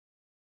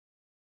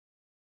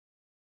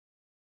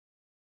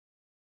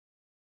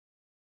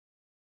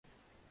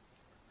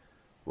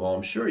Well,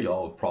 I'm sure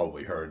y'all have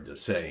probably heard the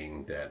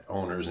saying that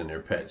owners and their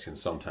pets can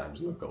sometimes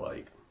look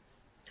alike.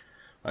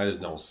 I just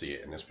don't see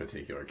it in this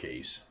particular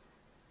case.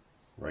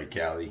 Right,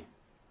 Callie?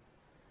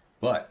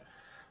 But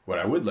what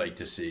I would like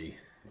to see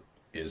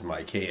is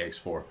my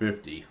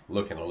KX450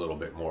 looking a little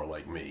bit more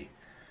like me.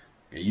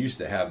 It used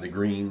to have the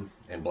green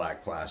and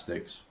black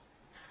plastics.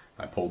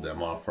 I pulled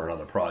them off for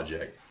another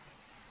project.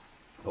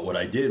 But what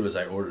I did was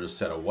I ordered a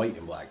set of white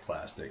and black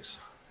plastics,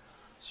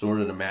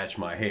 sort of to match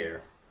my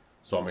hair.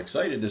 So I'm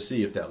excited to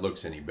see if that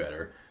looks any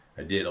better.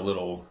 I did a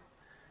little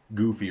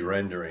goofy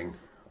rendering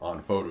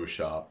on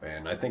Photoshop,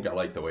 and I think I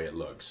like the way it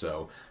looks.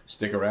 So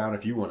stick around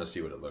if you want to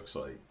see what it looks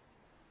like.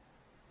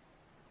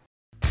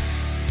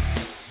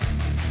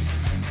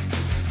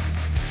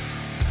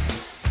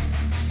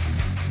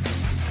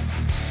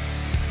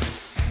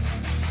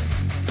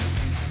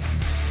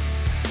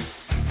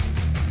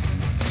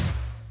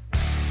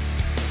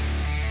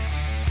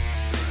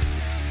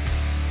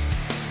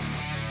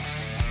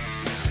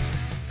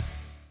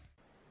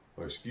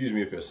 Excuse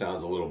me if it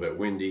sounds a little bit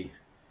windy.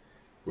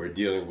 We're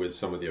dealing with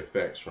some of the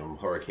effects from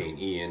Hurricane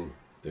Ian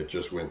that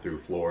just went through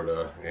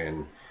Florida,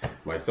 and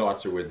my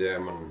thoughts are with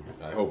them, and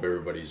I hope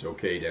everybody's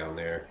okay down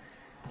there.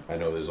 I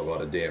know there's a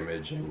lot of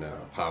damage and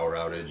power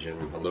outage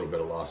and a little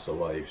bit of loss of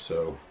life,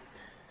 so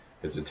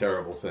it's a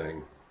terrible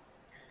thing.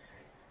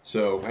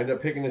 So I ended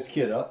up picking this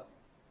kit up,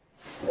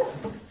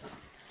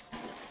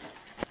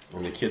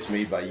 and the kit's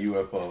made by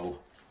UFO.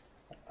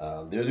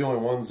 They're the only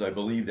ones, I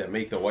believe, that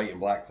make the white and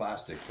black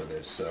plastic for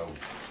this, so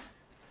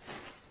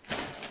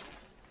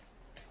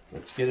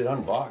let's get it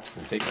unboxed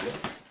and take a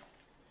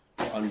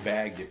look.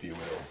 Unbagged, if you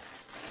will.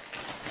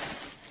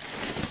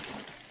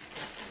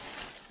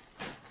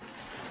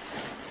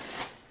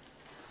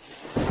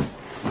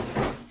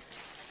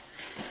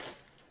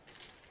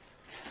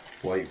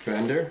 White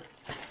fender.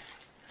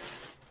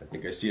 I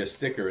think I see a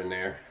sticker in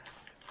there.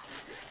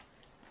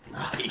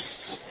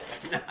 Nice,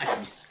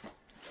 nice.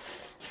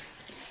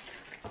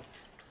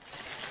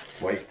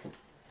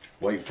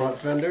 White front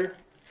fender.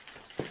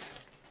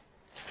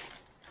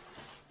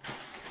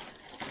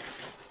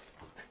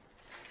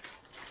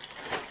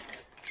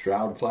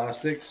 Shroud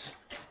plastics,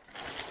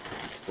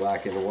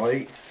 black and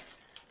white,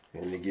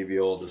 and they give you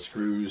all the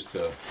screws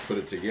to put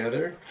it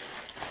together.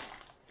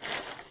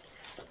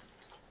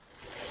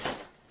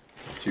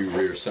 2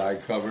 rear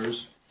side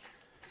covers.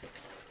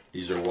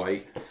 These are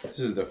white. This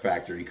is the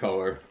factory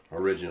color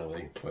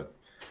originally, but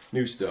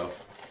new stuff.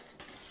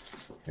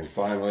 And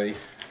finally,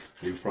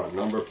 new front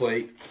number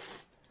plate.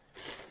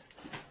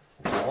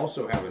 I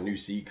also have a new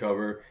seat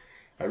cover.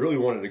 I really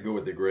wanted to go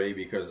with the gray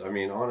because, I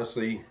mean,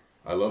 honestly,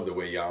 I love the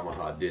way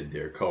Yamaha did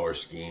their color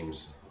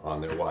schemes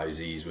on their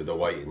YZs with the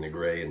white and the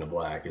gray and the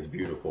black. It's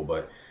beautiful,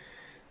 but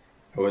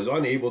I was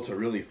unable to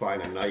really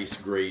find a nice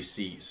gray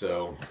seat,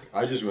 so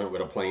I just went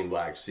with a plain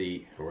black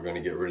seat, and we're going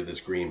to get rid of this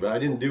green. But I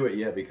didn't do it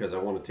yet because I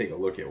want to take a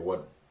look at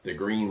what the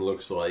green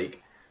looks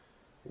like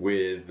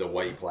with the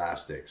white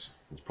plastics.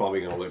 It's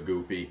probably going to look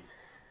goofy,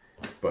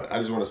 but I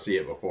just want to see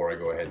it before I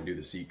go ahead and do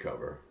the seat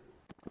cover.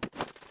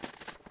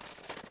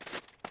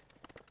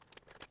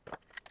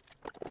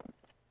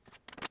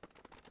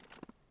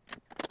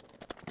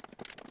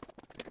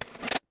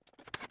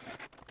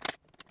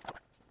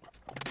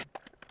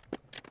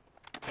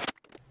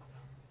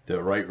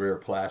 The right rear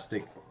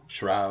plastic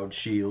shroud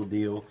shield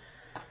deal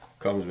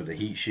comes with the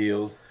heat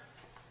shield,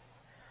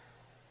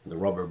 the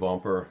rubber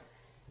bumper,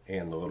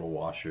 and the little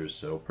washers,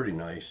 so pretty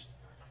nice.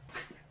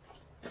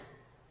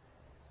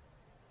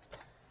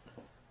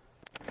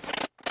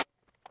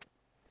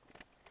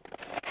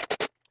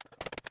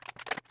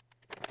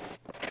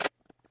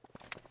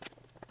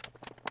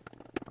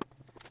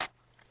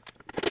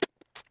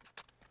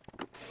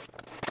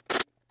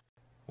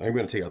 I'm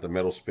going to take out the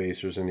metal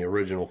spacers, and the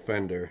original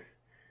fender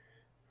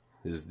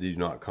do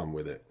not come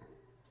with it.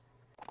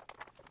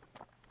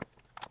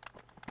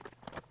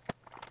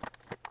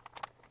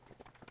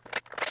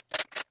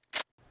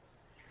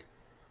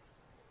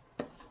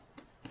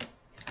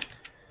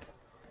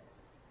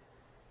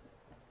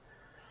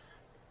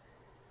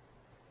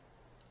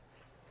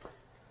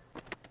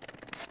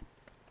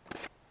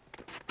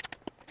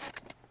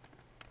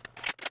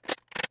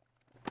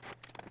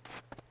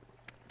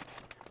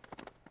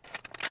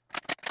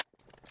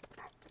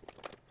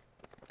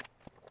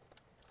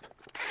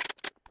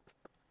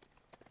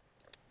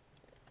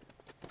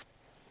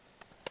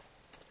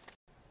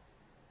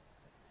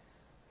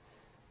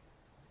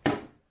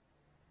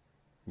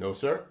 No,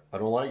 sir, I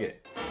don't like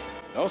it.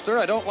 No, sir,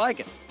 I don't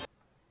like it.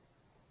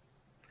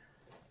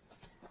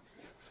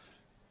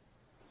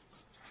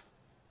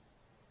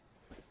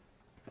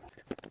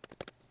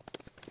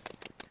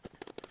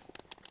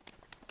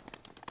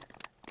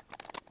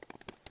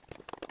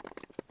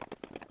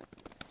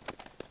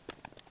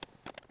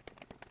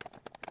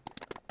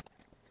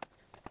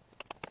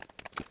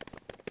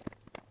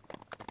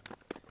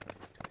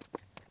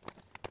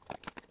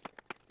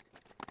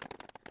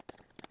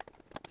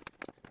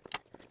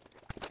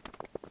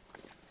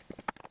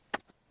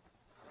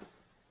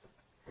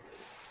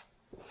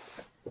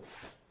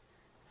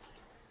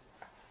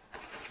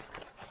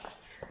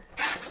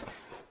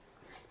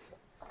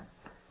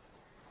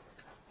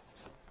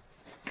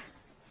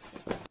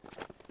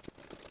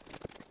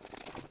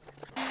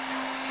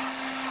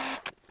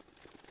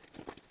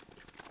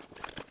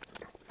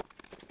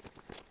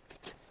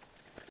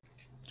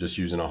 Just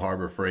using a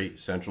Harbor Freight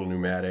Central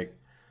Pneumatic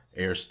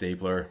air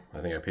stapler. I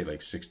think I paid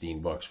like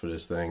 16 bucks for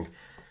this thing.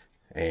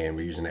 And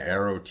we're using the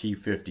Arrow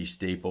T50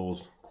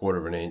 staples,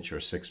 1/4 inch or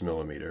 6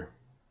 millimeter.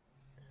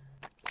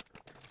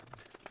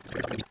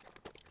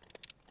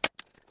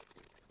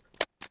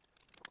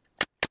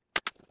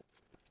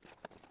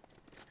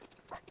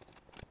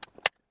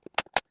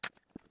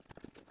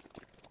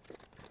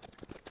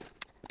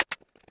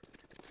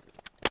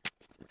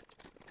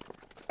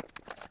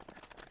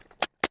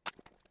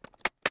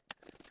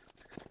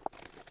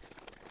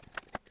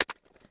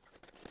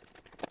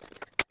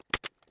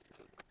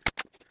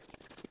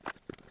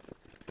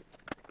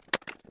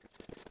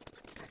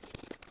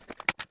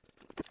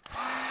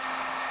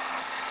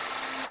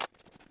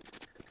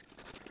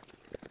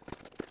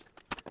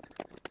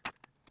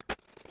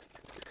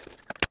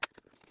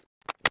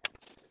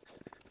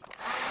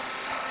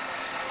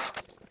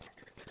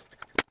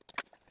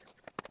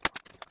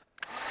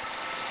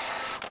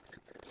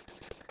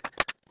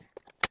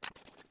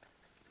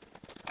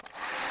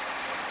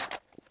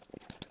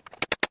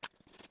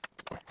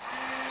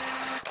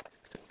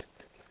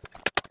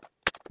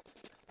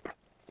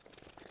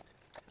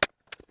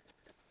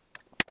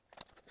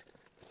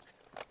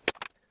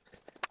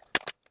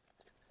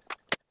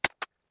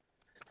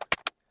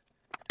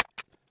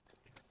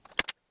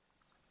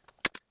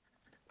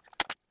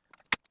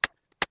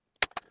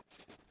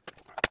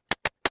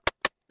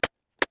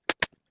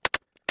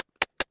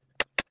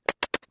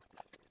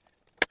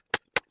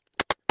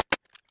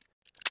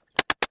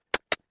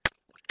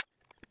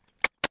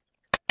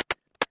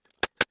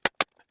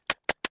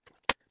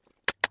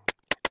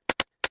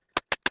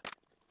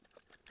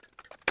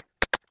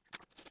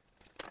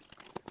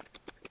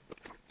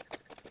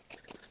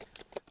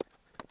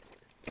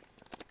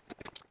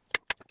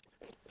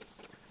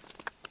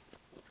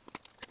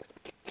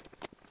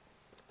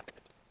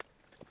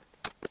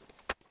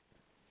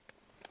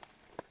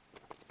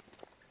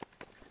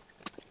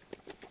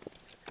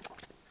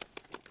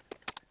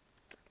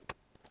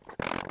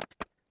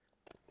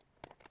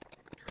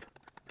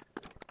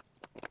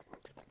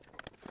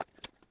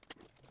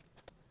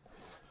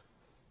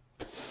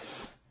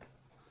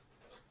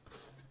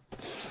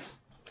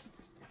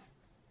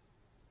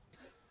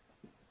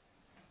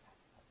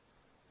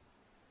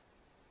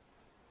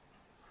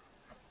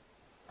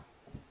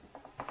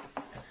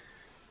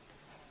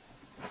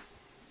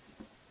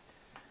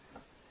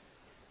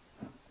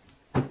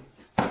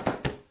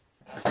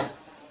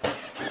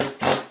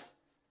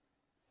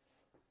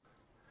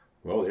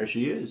 Well, there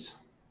she is.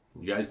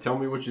 You guys tell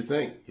me what you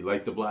think. You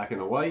like the black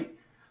and the white?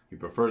 You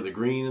prefer the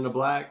green and the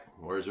black?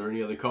 Or is there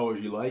any other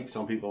colors you like?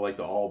 Some people like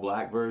the all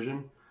black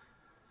version.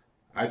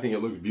 I think it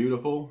looks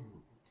beautiful.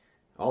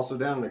 Also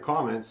down in the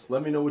comments,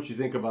 let me know what you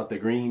think about the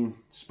green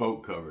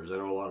spoke covers. I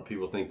know a lot of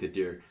people think that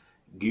they're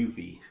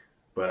goofy,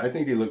 but I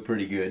think they look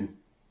pretty good.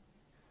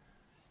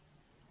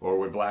 Or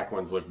would black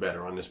ones look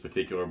better on this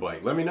particular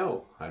bike? Let me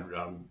know.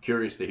 I'm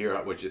curious to hear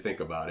what you think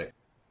about it.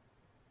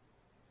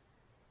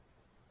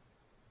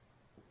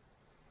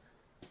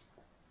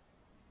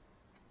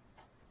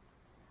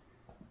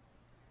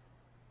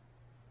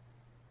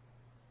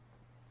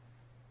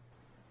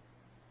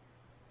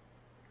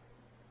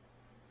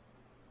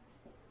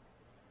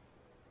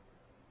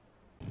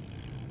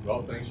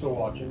 Well, thanks for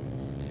watching.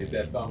 Hit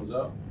that thumbs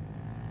up.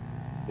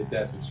 Hit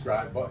that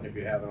subscribe button if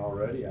you haven't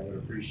already. I would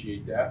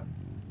appreciate that.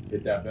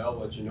 Hit that bell,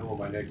 let you know when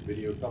my next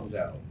video comes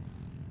out.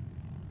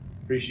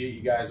 Appreciate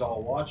you guys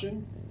all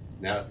watching.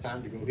 Now it's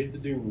time to go hit the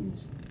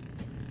dunes.